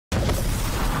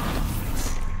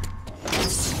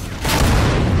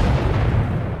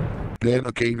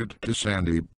Dedicated to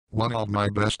Sandeep, one of my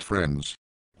best friends.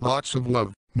 Lots of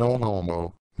love, no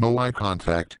homo, no eye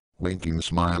contact, winking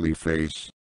smiley face.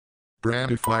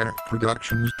 Brandifier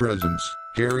Productions presents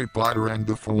Harry Potter and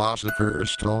the Philosopher's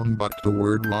Stone, but the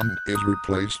word "one" is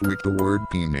replaced with the word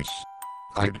penis.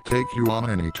 I'd take you on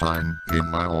any time in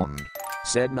my own,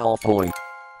 said Malfoy.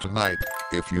 Tonight,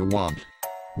 if you want.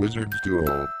 Wizards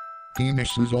duel.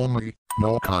 Penises only,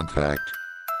 no contact.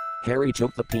 Harry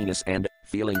took the penis and,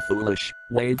 feeling foolish,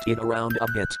 waved it around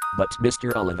a bit, but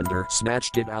Mr. Ollivander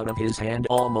snatched it out of his hand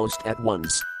almost at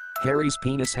once. Harry's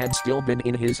penis had still been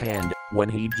in his hand when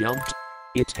he jumped.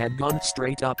 It had gone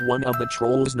straight up one of the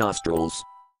troll's nostrils.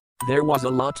 There was a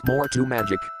lot more to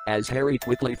magic, as Harry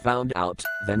quickly found out,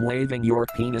 than waving your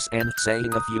penis and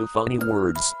saying a few funny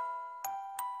words.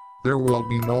 There will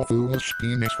be no foolish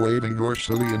penis waving or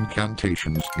silly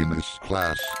incantations in this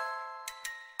class.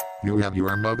 You have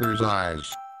your mother's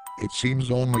eyes. It seems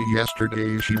only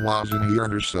yesterday she was in here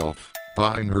herself,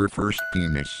 buying her first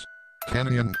penis. 10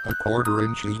 and a quarter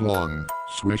inches long,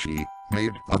 swishy,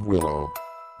 made of willow.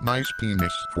 Nice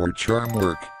penis for charm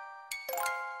work.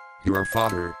 Your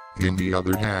father, in the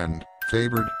other hand,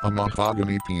 favored a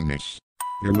mahogany penis.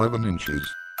 11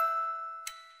 inches.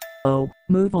 Oh,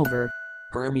 move over.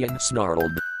 Hermione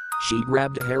snarled. She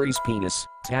grabbed Harry's penis,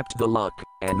 tapped the lock,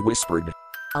 and whispered,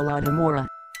 A lot more.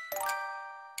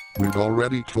 We've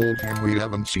already told him we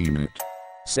haven't seen it,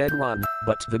 said Ron,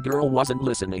 but the girl wasn't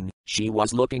listening. She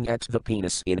was looking at the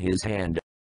penis in his hand.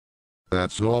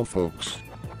 That's all, folks.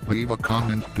 Leave a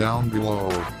comment down below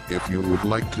if you would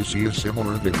like to see a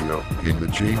similar video in the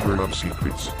Chamber of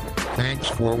Secrets. Thanks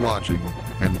for watching,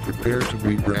 and prepare to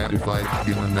be gratified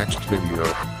in the next video.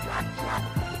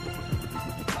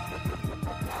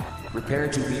 Prepare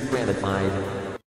to be gratified.